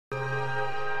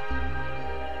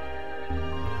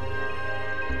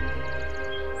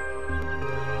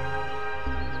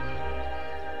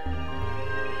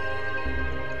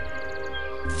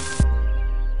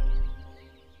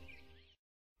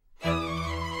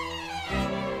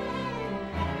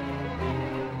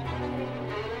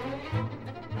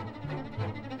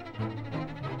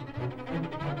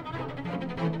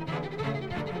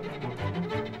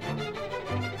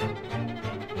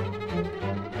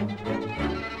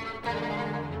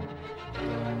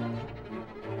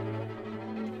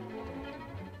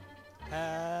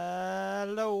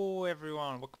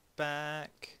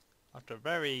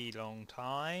very long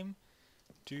time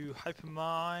to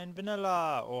Hypermine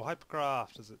Vanilla, or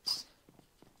Hypercraft as its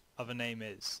other name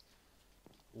is.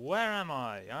 Where am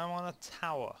I? I'm on a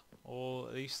tower, or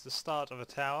at least the start of a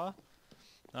tower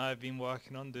I've been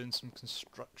working on doing some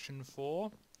construction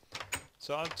for.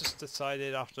 So I've just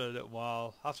decided after a little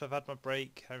while, after I've had my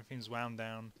break, everything's wound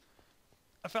down,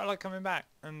 I felt like coming back,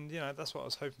 and you know, that's what I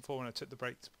was hoping for when I took the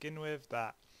break to begin with,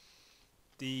 that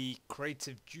the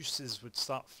creative juices would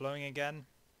start flowing again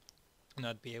and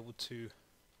I'd be able to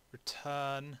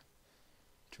return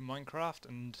to Minecraft.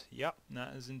 And yep,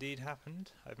 that has indeed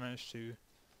happened. I've managed to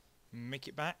make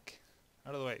it back.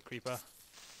 Out of the way, creeper.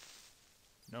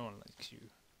 No one likes you.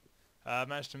 I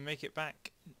managed to make it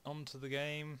back onto the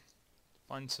game,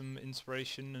 find some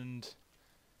inspiration and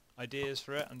ideas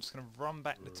for it. I'm just going to run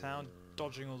back to town,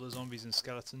 dodging all the zombies and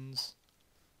skeletons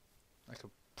like a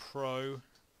pro.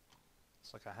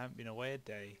 It's like I haven't been away a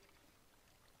day.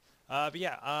 But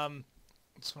yeah, I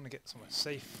just want to get somewhere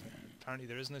safe. Apparently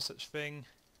there is no such thing.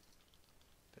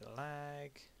 Bit of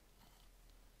lag.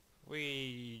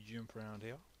 We jump around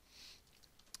here.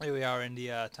 Here we are in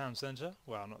the town centre.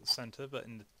 Well, not the centre, but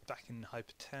back in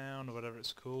Hypertown or whatever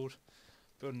it's called.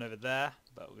 Building over there,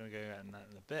 but we're going to go out in that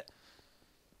in a bit.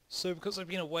 So because I've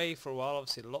been away for a while,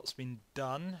 obviously a lot's been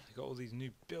done. We've got all these new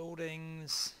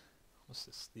buildings. What's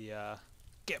this? The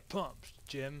Get Pumped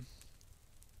gym.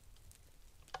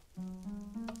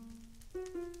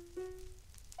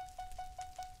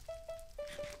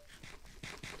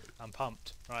 I'm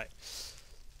pumped. Right.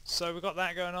 So we've got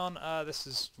that going on. This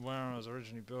is where I was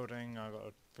originally building. I've got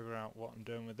to figure out what I'm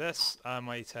doing with this. I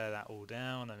may tear that all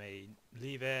down. I may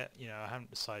leave it. You know, I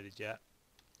haven't decided yet.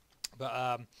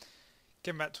 But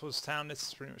getting back towards town, this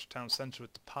is pretty much town centre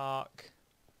with the park.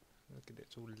 Look at it,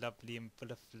 it's all lovely and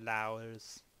full of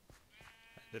flowers.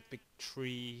 And a big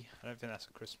tree. I don't think that's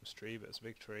a Christmas tree, but it's a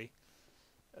big tree.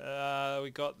 We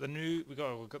got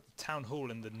the town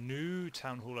hall, and the new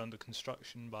town hall under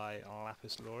construction by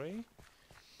Lapis Lori.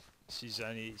 She's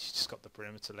just got the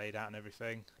perimeter laid out and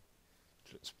everything.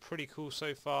 It looks pretty cool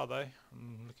so far though.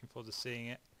 I'm looking forward to seeing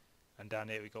it. And down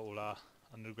here we got all our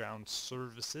underground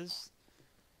services.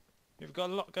 We've got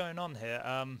a lot going on here.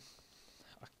 I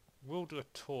will do a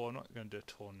tour. I'm not going to do a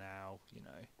tour now, you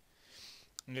know.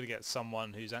 I'm going to get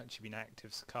someone who's actually been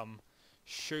active to come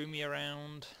show me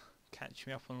around, catch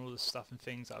me up on all the stuff and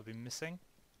things that I've been missing.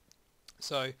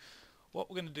 So what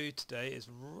we're going to do today is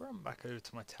run back over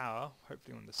to my tower,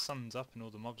 hopefully when the sun's up and all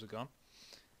the mobs are gone.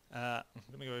 I'm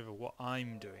going to go over what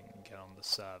I'm doing again on the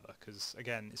server, because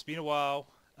again, it's been a while.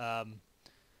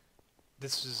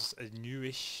 This is a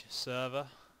newish server.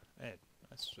 Yeah,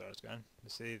 that's where I was going.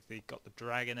 Let's see if they got the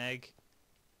dragon egg.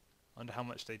 I wonder how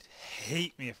much they'd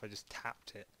hate me if I just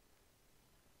tapped it.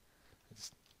 I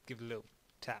just give it a little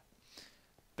tap.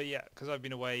 But yeah, because I've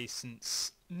been away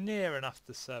since near enough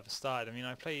the server started. I mean,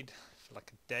 I played for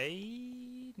like a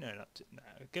day. No,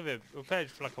 we played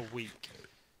for like a week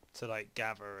to like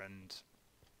gather and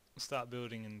start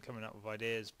building and coming up with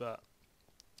ideas. But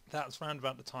that's round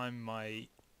about the time my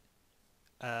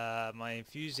my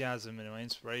enthusiasm and my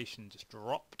inspiration just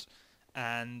dropped,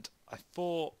 and I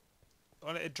thought,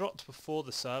 well, it dropped before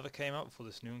the server came out, before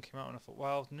this new one came out, and I thought,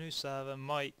 well, the new server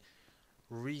might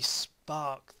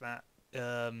re-spark that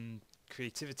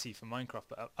creativity for Minecraft,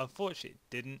 but unfortunately it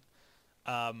didn't.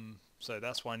 So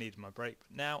that's why I needed my break.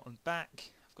 But now I'm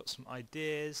back. I've got some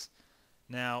ideas.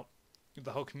 Now, with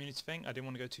the whole community thing, I didn't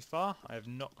want to go too far. I have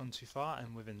not gone too far.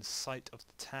 I'm within sight of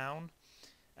the town,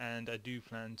 and I do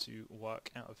plan to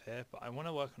work out of here. But I want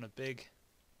to work on a big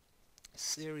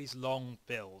series-long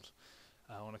build.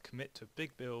 I want to commit to a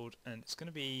big build, and it's going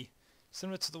to be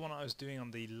similar to the one I was doing on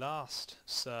the last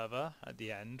server at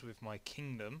the end with my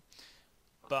kingdom.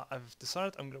 But I've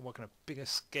decided I'm going to work on a bigger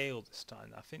scale this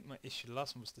time. I think my issue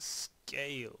last one was the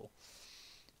scale.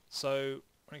 So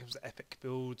when it comes to epic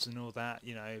builds and all that,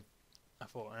 you know, I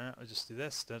thought, I'll just do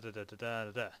this, da da da da da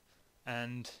da da.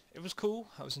 And it was cool,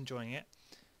 I was enjoying it,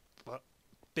 but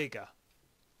bigger.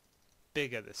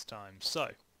 Bigger this time. So,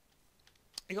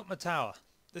 I got my tower.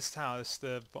 This tower is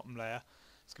the bottom layer.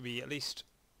 It's going to be at least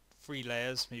 3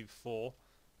 layers, maybe 4.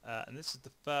 And this is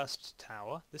the first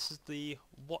tower. This is the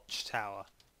watchtower.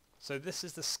 So this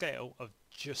is the scale of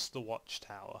just the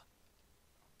watchtower.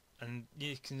 And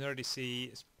you can already see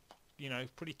it's, you know,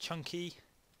 pretty chunky.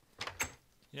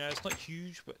 You know, it's not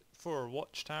huge, but for a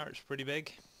watchtower it's pretty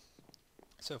big.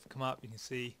 So if we come up, you can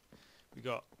see we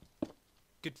got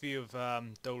good view of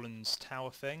Dolan's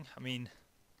tower thing. I mean,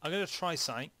 I'm going to try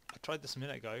something. I tried this a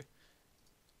minute ago.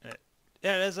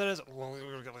 Yeah, it is, it is.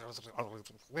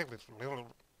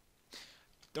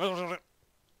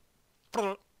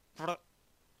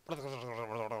 Ladies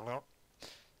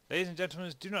and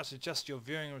gentlemen, do not adjust your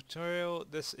viewing material.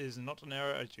 This is not an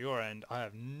error at your end. I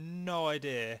have no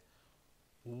idea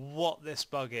what this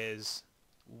bug is,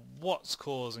 what's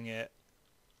causing it,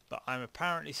 but I'm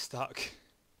apparently stuck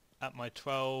at my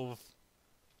 12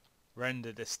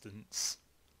 render distance.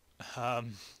 So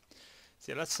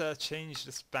yeah, let's change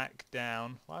this back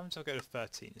down. Why haven't I go to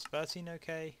 13? Is 13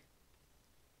 okay?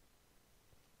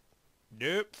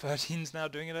 Nope, 13's now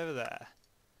doing it over there.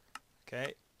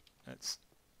 Okay, let's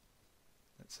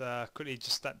quickly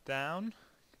adjust that down,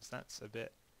 because that's a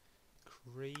bit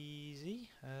crazy.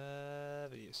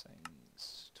 Video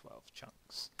settings, 12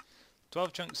 chunks.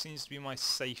 12 chunks seems to be my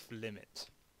safe limit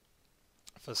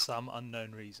for some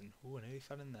unknown reason. Ooh, I nearly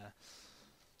fell in there.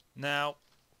 Now,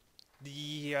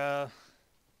 we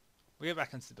get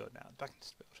back into the build now. Back into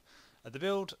the build. The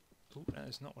build. Ooh, no,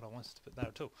 it's not what I wanted to put there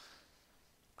at all.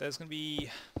 There's going to be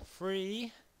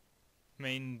 3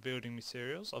 main building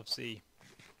materials. Obviously,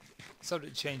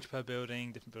 subject to change per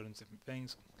building, different buildings, different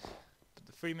things. But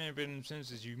the 3 main building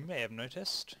materials, as you may have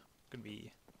noticed, going to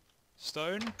be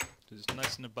stone, which is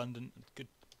nice and abundant, good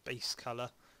base colour.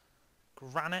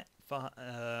 Granite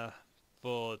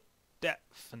for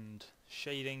depth and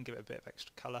shading, give it a bit of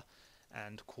extra colour,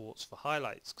 and quartz for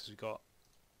highlights, because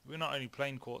we're not only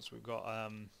plain quartz, we've got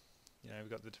we've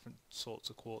got the different sorts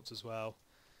of quartz as well,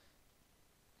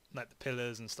 like the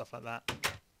pillars and stuff like that.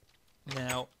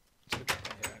 Now, let's look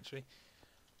at here actually.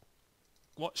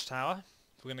 Watchtower.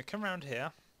 We're going to come around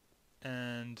here,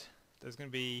 and there's going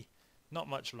to be not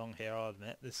much along here, I'll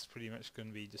admit. This is pretty much going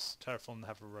to be just terraformed to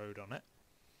have a road on it.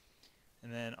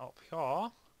 And then up here,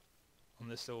 on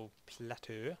this little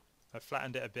plateau, I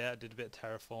flattened it a bit, I did a bit of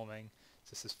terraforming, so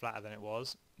this is flatter than it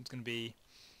was. It's going to be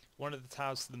one of the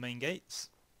towers to the main gates,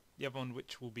 the other one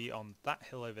which will be on that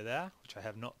hill over there, which I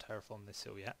have not terraformed this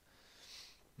hill yet.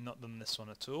 Not done this one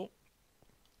at all.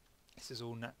 This is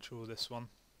all natural, this one.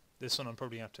 This one I'm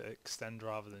probably going to have to extend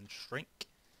rather than shrink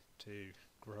to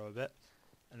grow a bit.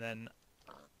 And then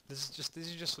this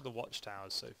is just for the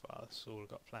watchtowers so far, that's all I've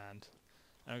got planned.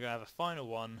 And we're going to have a final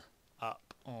one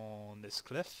up on this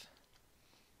cliff.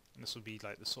 And this will be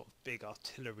like the sort of big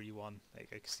artillery one. There you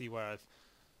go, you can see where I've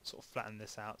sort of flattened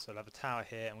this out. So I'll have a tower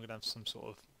here, and we're going to have some sort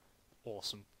of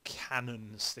awesome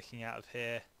cannons sticking out of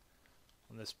here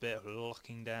on this bit,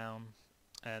 locking down.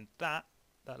 And that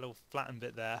little flattened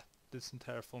bit there, there's some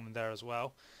terraforming there as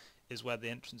well, is where the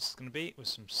entrance is going to be, with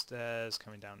some stairs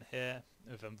coming down here,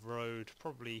 with a road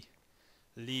probably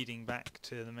leading back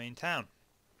to the main town.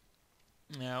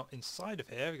 Now, inside of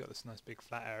here, we've got this nice big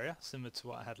flat area, similar to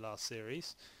what I had last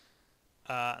series.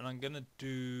 And I'm going to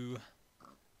do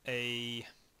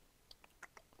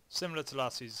similar to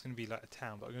last series, it's going to be like a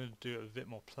town, but I'm going to do it a bit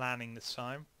more planning this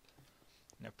time.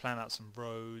 You know, plan out some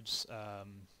roads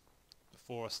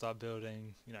before I start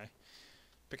building, you know,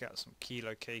 pick out some key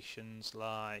locations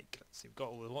like, let's see, we've got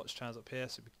all the watchtowers up here,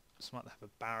 so we might have a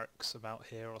barracks about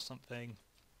here or something.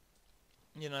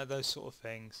 You know, those sort of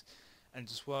things. And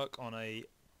just work on a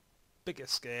bigger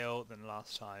scale than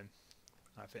last time.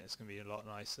 I think it's going to be a lot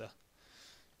nicer.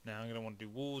 Now I'm going to want to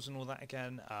do walls and all that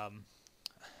again.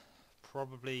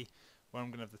 Probably where I'm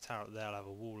going to have the tower up there, I'll have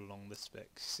a wall along this bit.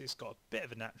 See, it's got a bit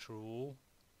of a natural wall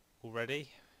already,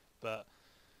 but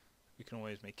we can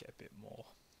always make it a bit more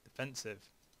defensive.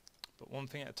 But one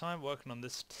thing at a time, working on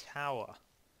this tower.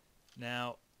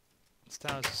 Now, this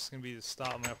tower is just going to be the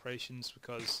start of my operations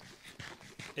because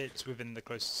it's within the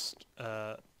closest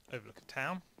overlook of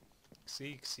town.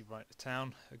 You can see right the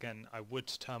town. Again, I would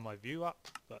turn my view up,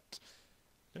 but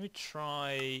let me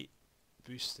try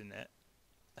boosting it,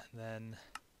 and then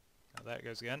there it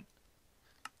goes again.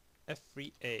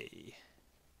 F3A.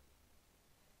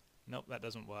 Nope, that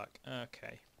doesn't work.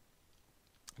 Okay,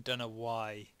 I don't know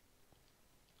why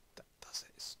that does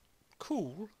it. It's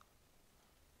cool,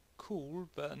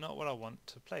 but not what I want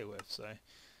to play with. So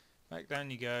back down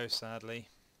you go, sadly.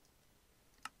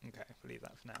 Okay, I'll leave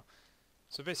that for now.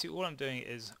 So basically all I'm doing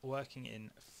is working in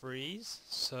freeze.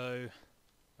 So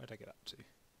where did I get up to?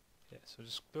 Yeah, so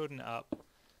just building it up.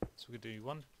 So we're going to do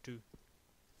 1, 2,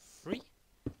 3.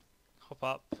 Hop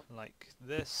up like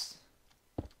this.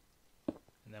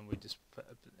 And then we just put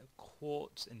a bit of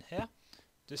quartz in here.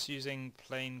 Just using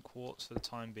plain quartz for the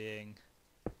time being.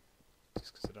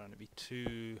 Just because I don't want to be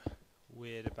too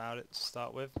weird about it to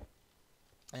start with.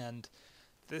 And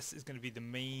this is going to be the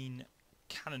main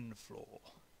cannon floor.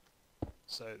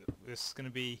 So this is going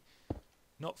to be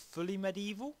not fully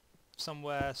medieval,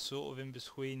 somewhere sort of in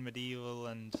between medieval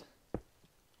and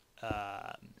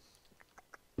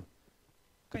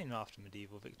going after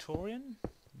medieval, Victorian.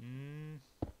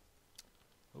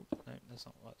 Oh no, that's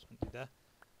not what I was meant to do there.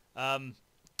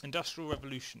 Industrial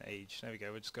Revolution age. There we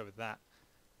go. We'll just go with that.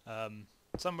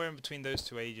 Somewhere in between those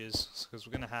two ages, because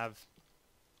we're going to have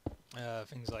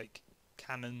things like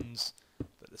cannons,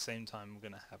 but at the same time we're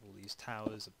going to have all these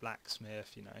towers, a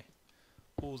blacksmith, you know,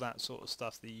 all that sort of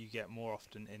stuff that you get more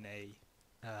often in a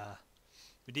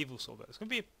medieval sort of book. It's going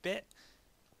to be a bit,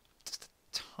 just a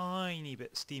tiny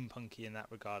bit steampunky in that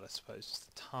regard, I suppose. Just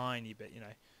a tiny bit, you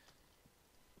know.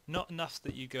 Not enough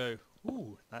that you go,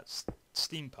 ooh, that's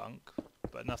steampunk,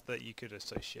 but enough that you could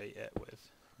associate it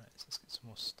with. Right, so let's get some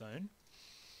more stone.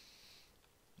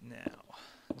 Now,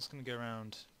 I'm just going to go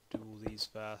around, do all these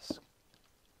first,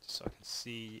 just so I can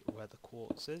see where the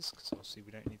quartz is, because obviously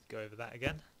we don't need to go over that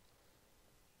again.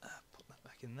 Put that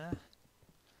back in there.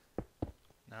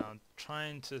 Now I'm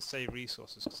trying to save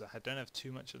resources because I don't have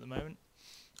too much at the moment.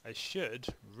 I should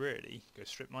really go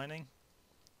strip mining.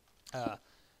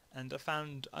 And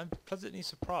I'm pleasantly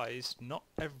surprised not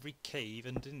every cave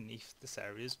underneath this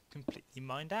area is completely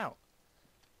mined out.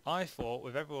 I thought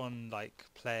with everyone like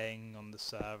playing on the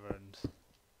server and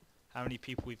how many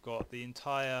people we've got, the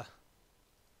entire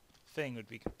thing would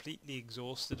be completely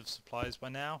exhausted of supplies by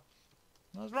now.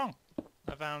 I was wrong.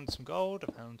 I found some gold,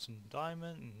 I found some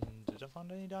diamond, and did I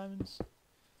find any diamonds?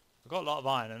 I got a lot of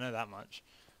iron, I know that much.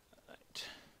 Right.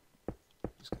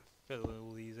 Just gonna fill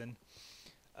all these in.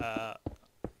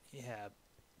 Yeah.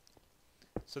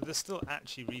 So there's still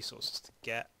actually resources to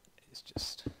get, it's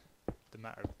just the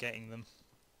matter of getting them.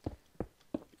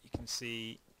 But you can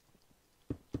see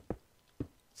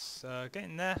it's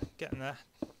getting there.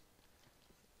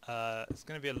 It's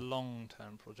going to be a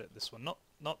long-term project, this one.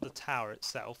 Not the tower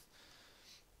itself,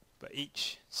 but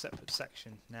each separate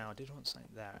section. Now, I did want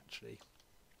something there, actually.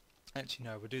 Actually,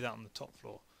 no, we'll do that on the top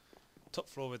floor. Top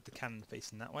floor with the cannon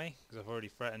facing that way, because I've already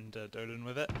threatened Dolan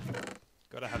with it.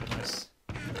 Got to have a nice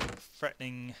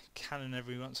threatening cannon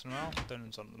every once in a while.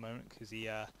 Dolan's on at the moment, because he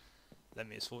lent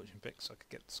me his fortune pick so I could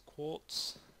get this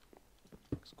quartz.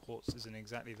 Because quartz isn't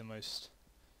exactly the most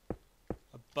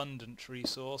abundant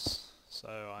resource. So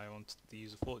I wanted to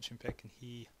use a fortune pick, and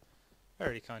he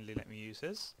very kindly let me use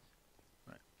his.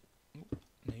 Right. Ooh,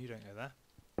 no, you don't go there.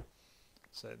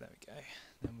 So there we go.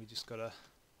 Then we just gotta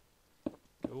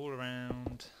go all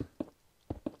around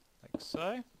like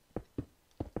so.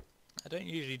 I don't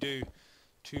usually do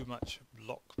too much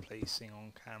block placing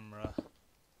on camera,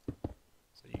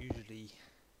 so usually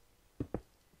I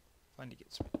find it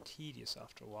gets a bit tedious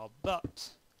after a while,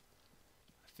 but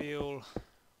I feel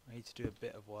I need to do a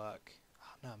bit of work.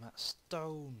 Oh no, I'm out of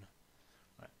stone.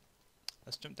 Right,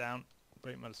 let's jump down,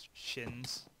 break my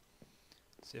shins,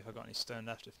 see if I've got any stone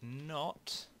left. If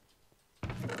not,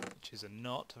 which is a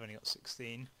not, I've only got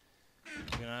 16. I'm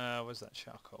gonna, where's that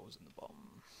charcoal? Was in the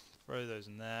bottom. Throw those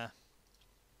in there.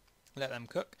 Let them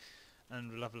cook, and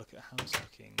we'll have a look at how it's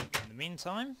looking. In the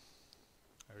meantime,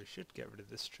 I should get rid of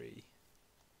this tree.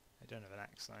 I don't have an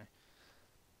axe though.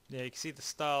 Yeah, you can see the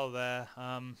style there.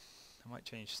 I might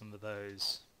change some of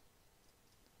those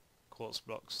quartz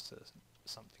blocks to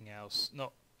something else.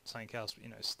 Not something else, but you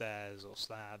know, stairs or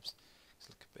slabs. It's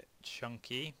look a bit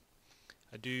chunky.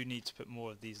 I do need to put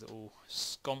more of these little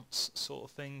sconce sort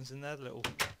of things in there. The little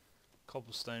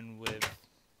cobblestone with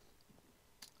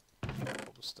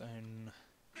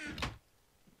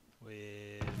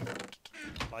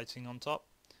lighting on top.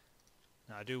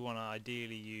 Now I do want to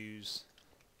ideally use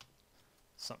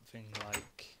something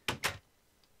like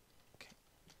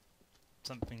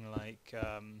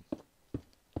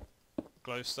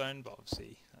glowstone, but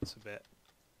obviously that's a bit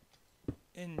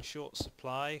in short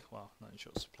supply. Well, not in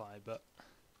short supply, but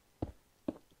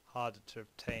harder to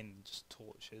obtain than just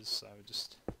torches, so we're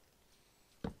just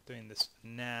doing this for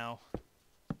now.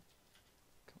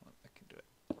 Come on, I can do it.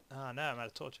 Ah, no, I'm out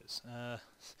of torches.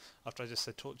 After I just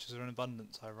said torches are in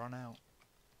abundance, I run out.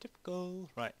 Typical.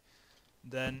 Right,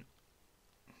 then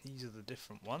these are the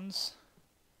different ones.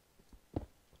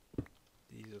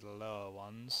 These are the lower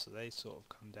ones, so they sort of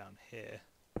come down here.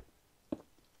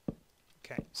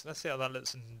 Okay, so let's see how that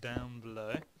looks down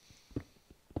below.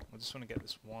 I just want to get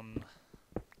this one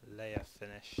layer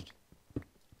finished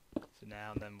for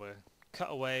now, and then we'll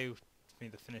cut away for me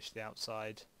to finish the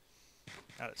outside.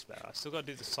 That looks better. I still got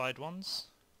to do the side ones.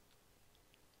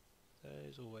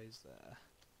 There's always there.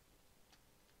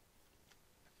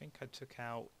 I think I took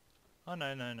out... Oh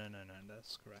no,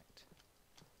 that's correct.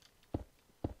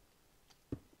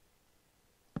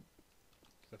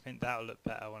 I think that'll look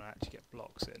better when I actually get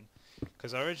blocks in.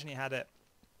 Because I originally had it,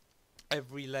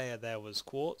 every layer there was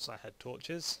quartz, I had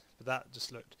torches, but that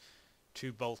just looked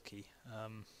too bulky.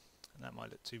 And that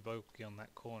might look too bulky on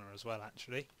that corner as well,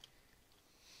 actually.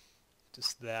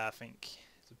 Just there, I think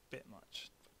it's a bit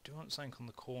much. I do want something on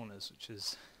the corners, which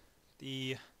is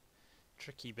the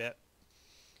tricky bit.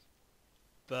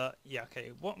 But yeah,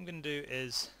 okay, what I'm going to do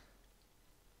is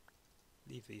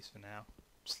leave these for now.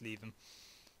 Just leave them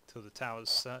till the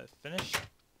tower's finished.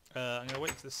 I'm going to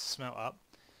wait for this to smelt up,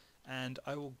 and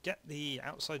I will get the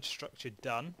outside structure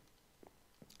done.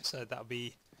 So that'll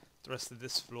be the rest of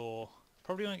this floor.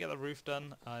 Probably won't get the roof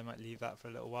done. I might leave that for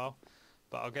a little while,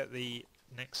 but I'll get the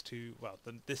next two, well,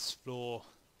 this floor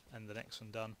and the next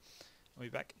one done. I'll be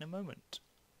back in a moment.